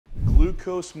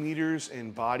Glucose meters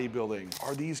in bodybuilding,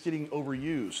 are these getting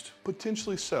overused?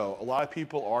 Potentially so. A lot of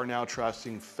people are now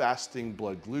trusting fasting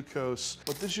blood glucose,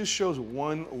 but this just shows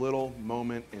one little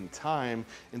moment in time,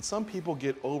 and some people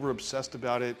get over obsessed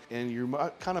about it, and you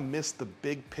might kind of miss the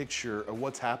big picture of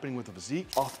what's happening with the physique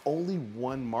off only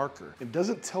one marker. It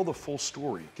doesn't tell the full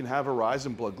story. It can have a rise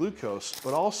in blood glucose,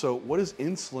 but also what is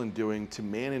insulin doing to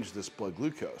manage this blood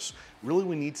glucose? Really,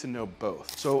 we need to know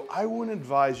both. So I wouldn't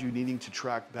advise you needing to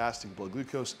track fasting blood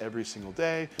glucose every single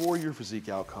day for your physique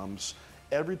outcomes.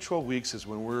 Every 12 weeks is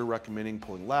when we're recommending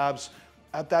pulling labs.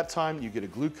 At that time, you get a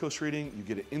glucose reading, you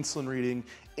get an insulin reading,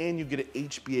 and you get an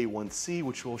HbA1c,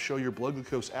 which will show your blood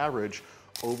glucose average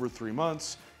over 3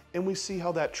 months. And we see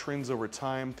how that trends over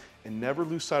time, and never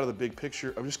lose sight of the big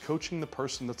picture of just coaching the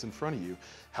person that's in front of you,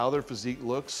 how their physique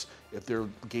looks, if they're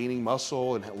gaining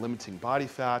muscle and limiting body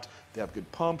fat, they have good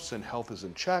pumps and health is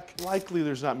in check. Likely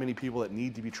there's not many people that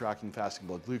need to be tracking fasting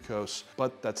blood glucose,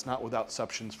 but that's not without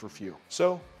exceptions for few.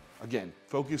 So again,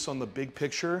 focus on the big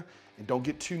picture and don't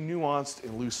get too nuanced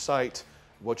and lose sight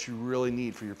of what you really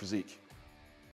need for your physique.